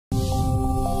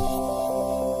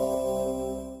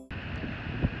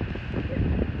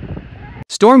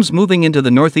Storms moving into the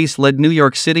northeast led New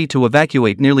York City to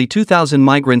evacuate nearly 2,000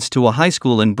 migrants to a high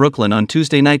school in Brooklyn on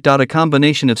Tuesday night. A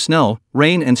combination of snow,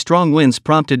 rain and strong winds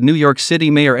prompted New York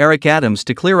City Mayor Eric Adams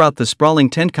to clear out the sprawling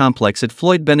tent complex at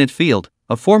Floyd Bennett Field,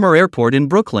 a former airport in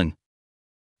Brooklyn.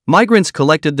 Migrants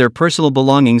collected their personal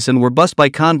belongings and were bused by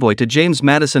convoy to James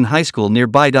Madison High School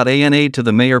nearby. An aide to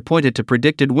the mayor pointed to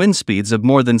predicted wind speeds of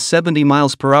more than 70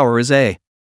 miles per hour as a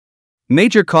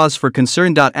major cause for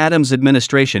concern. Adams'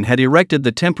 administration had erected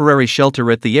the temporary shelter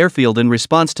at the airfield in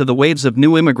response to the waves of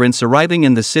new immigrants arriving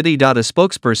in the city. A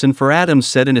spokesperson for Adams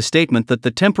said in a statement that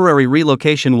the temporary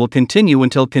relocation will continue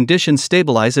until conditions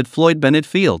stabilize at Floyd Bennett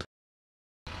Field.